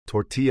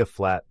Tortilla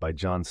Flat by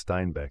John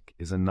Steinbeck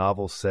is a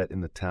novel set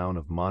in the town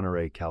of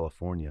Monterey,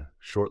 California,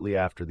 shortly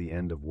after the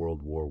end of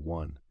World War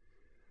I.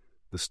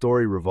 The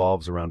story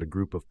revolves around a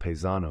group of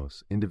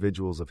paisanos,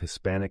 individuals of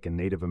Hispanic and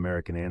Native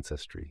American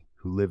ancestry,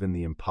 who live in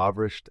the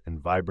impoverished and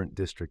vibrant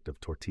district of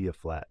Tortilla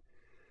Flat,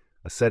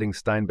 a setting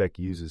Steinbeck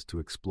uses to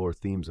explore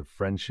themes of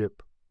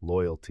friendship,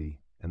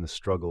 loyalty, and the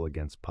struggle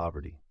against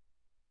poverty.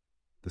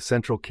 The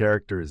central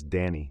character is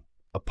Danny,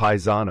 a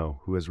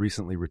paisano who has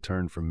recently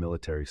returned from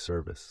military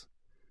service.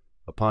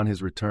 Upon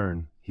his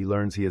return, he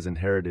learns he has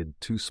inherited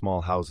 2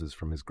 small houses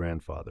from his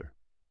grandfather.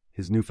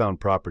 His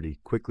newfound property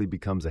quickly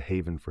becomes a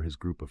haven for his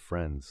group of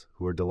friends,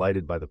 who are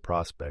delighted by the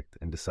prospect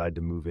and decide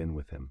to move in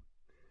with him.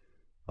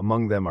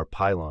 Among them are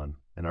Pilon,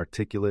 an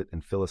articulate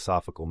and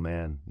philosophical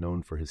man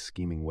known for his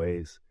scheming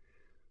ways;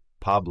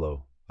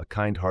 Pablo, a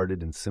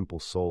kind-hearted and simple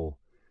soul;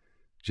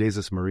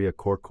 Jesus Maria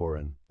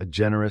Corcoran, a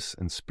generous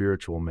and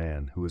spiritual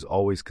man who is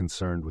always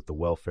concerned with the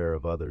welfare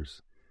of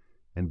others;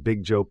 and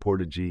Big Joe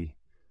Portagee,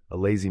 a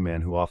lazy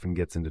man who often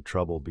gets into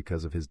trouble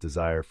because of his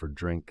desire for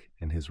drink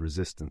and his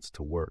resistance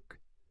to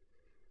work.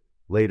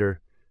 Later,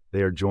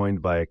 they are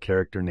joined by a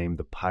character named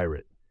the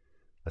Pirate,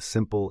 a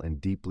simple and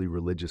deeply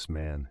religious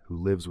man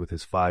who lives with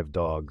his 5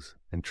 dogs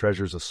and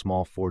treasures a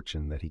small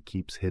fortune that he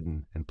keeps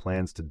hidden and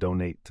plans to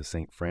donate to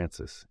St.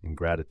 Francis in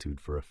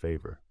gratitude for a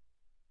favor.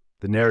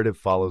 The narrative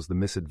follows the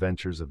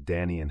misadventures of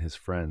Danny and his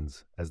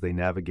friends as they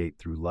navigate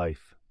through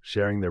life,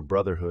 sharing their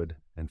brotherhood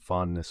and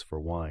fondness for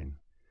wine.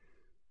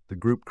 The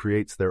group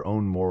creates their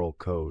own moral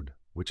code,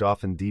 which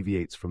often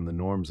deviates from the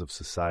norms of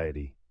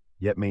society,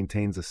 yet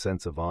maintains a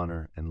sense of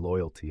honor and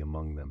loyalty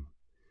among them.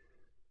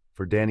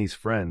 For Danny's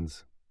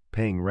friends,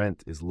 paying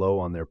rent is low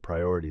on their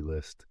priority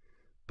list,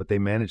 but they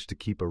manage to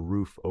keep a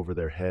roof over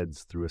their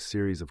heads through a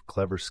series of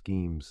clever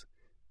schemes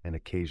and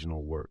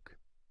occasional work.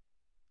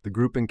 The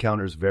group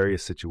encounters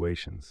various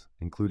situations,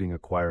 including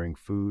acquiring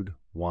food,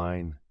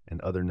 wine,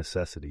 and other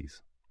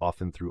necessities,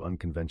 often through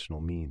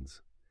unconventional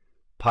means.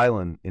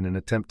 Pilon, in an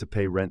attempt to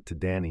pay rent to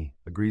Danny,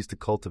 agrees to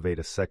cultivate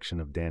a section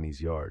of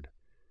Danny's yard.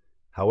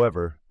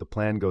 However, the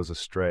plan goes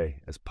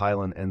astray as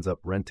Pilon ends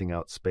up renting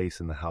out space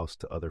in the house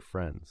to other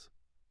friends.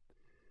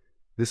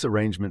 This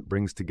arrangement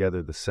brings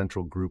together the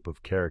central group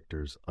of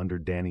characters under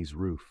Danny's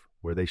roof,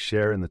 where they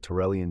share in the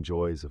Torellian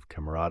joys of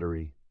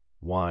camaraderie,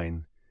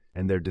 wine,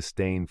 and their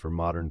disdain for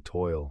modern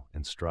toil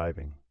and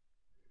striving.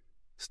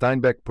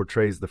 Steinbeck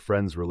portrays the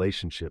friends'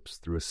 relationships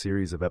through a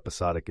series of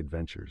episodic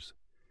adventures.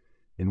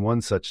 In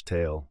one such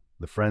tale,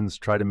 the friends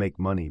try to make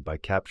money by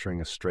capturing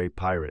a stray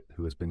pirate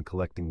who has been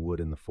collecting wood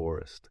in the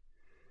forest.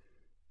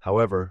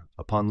 However,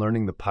 upon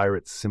learning the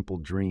pirate's simple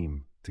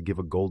dream to give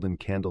a golden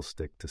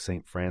candlestick to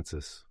St.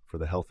 Francis for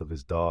the health of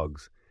his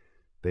dogs,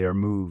 they are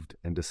moved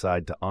and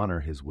decide to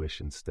honor his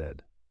wish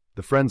instead.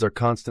 The friends are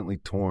constantly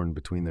torn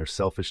between their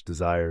selfish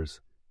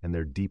desires and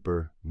their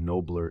deeper,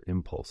 nobler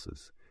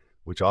impulses,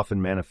 which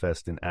often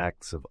manifest in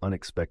acts of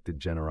unexpected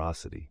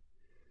generosity.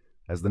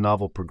 As the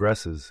novel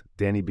progresses,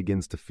 Danny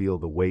begins to feel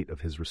the weight of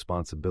his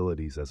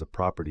responsibilities as a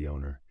property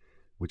owner,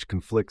 which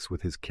conflicts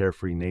with his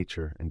carefree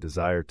nature and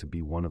desire to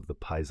be one of the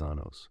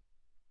paisanos.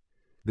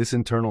 This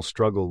internal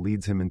struggle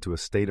leads him into a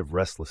state of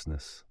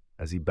restlessness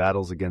as he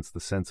battles against the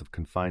sense of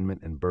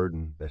confinement and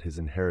burden that his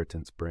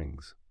inheritance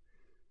brings.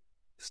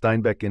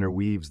 Steinbeck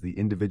interweaves the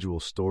individual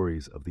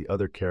stories of the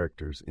other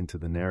characters into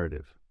the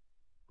narrative.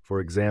 For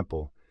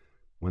example,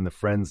 when the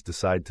friends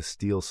decide to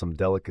steal some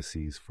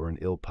delicacies for an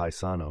ill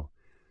paisano,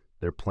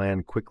 their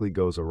plan quickly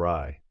goes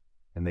awry,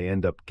 and they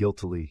end up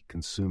guiltily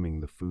consuming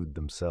the food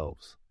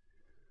themselves.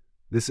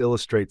 This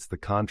illustrates the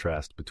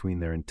contrast between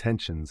their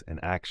intentions and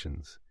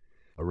actions,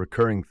 a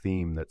recurring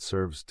theme that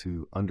serves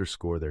to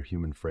underscore their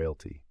human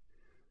frailty.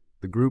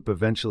 The group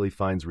eventually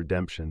finds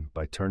redemption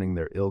by turning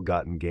their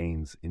ill-gotten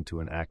gains into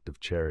an act of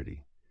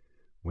charity.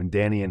 When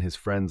Danny and his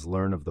friends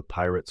learn of the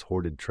pirate's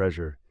hoarded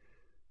treasure,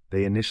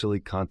 they initially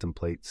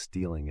contemplate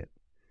stealing it.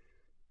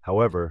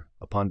 However,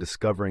 upon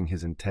discovering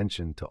his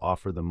intention to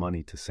offer the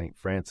money to St.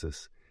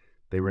 Francis,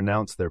 they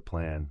renounce their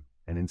plan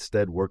and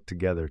instead work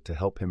together to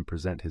help him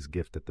present his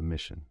gift at the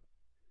mission.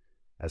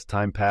 As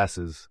time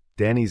passes,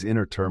 Danny's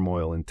inner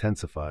turmoil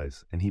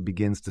intensifies, and he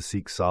begins to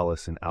seek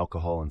solace in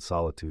alcohol and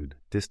solitude,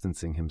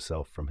 distancing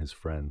himself from his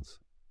friends.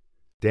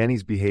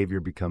 Danny's behavior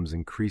becomes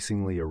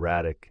increasingly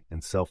erratic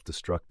and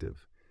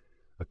self-destructive,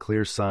 a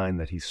clear sign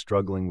that he's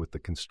struggling with the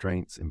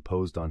constraints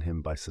imposed on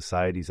him by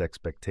society's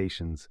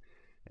expectations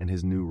and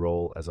his new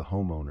role as a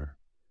homeowner.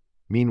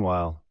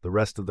 Meanwhile, the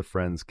rest of the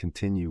friends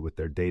continue with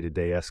their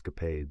day-to-day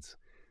escapades,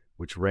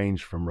 which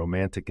range from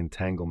romantic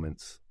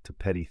entanglements to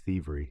petty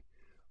thievery,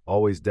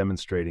 always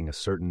demonstrating a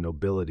certain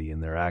nobility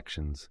in their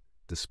actions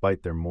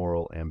despite their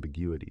moral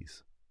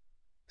ambiguities.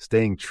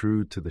 Staying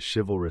true to the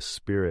chivalrous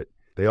spirit,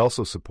 they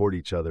also support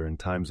each other in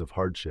times of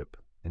hardship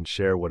and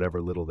share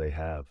whatever little they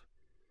have.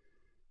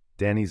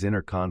 Danny's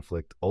inner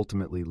conflict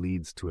ultimately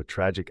leads to a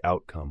tragic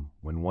outcome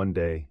when one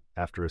day,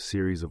 after a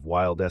series of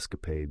wild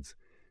escapades,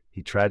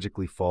 he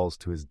tragically falls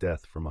to his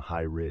death from a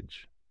high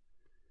ridge.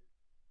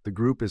 The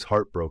group is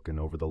heartbroken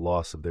over the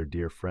loss of their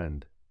dear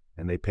friend,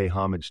 and they pay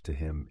homage to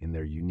him in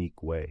their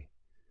unique way.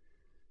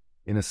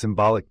 In a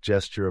symbolic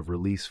gesture of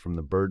release from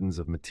the burdens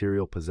of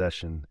material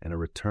possession and a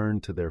return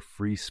to their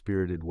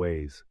free-spirited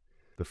ways,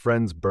 the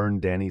friends burn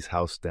Danny's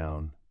house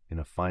down in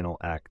a final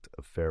act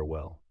of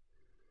farewell.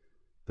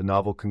 The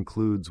novel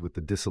concludes with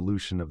the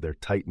dissolution of their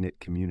tight-knit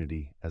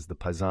community as the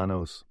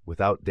paisanos,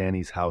 without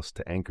Danny's house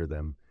to anchor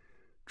them,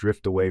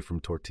 drift away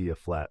from Tortilla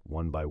Flat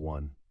one by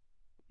one.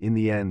 In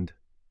the end,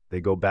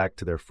 they go back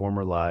to their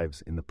former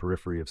lives in the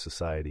periphery of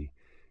society,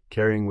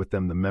 carrying with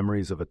them the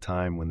memories of a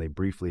time when they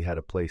briefly had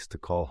a place to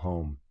call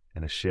home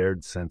and a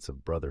shared sense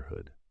of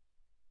brotherhood.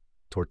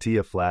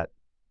 Tortilla Flat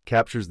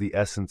captures the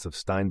essence of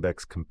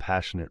Steinbeck's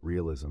compassionate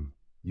realism,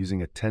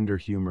 using a tender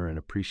humor and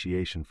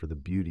appreciation for the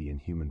beauty in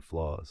human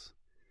flaws.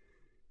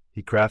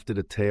 He crafted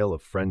a tale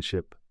of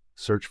friendship,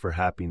 search for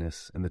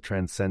happiness, and the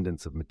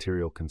transcendence of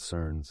material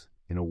concerns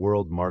in a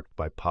world marked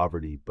by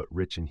poverty but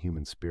rich in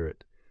human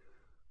spirit,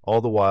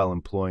 all the while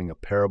employing a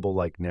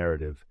parable-like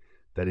narrative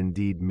that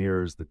indeed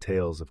mirrors the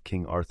tales of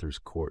King Arthur's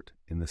court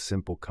in the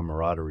simple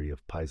camaraderie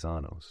of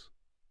paisanos.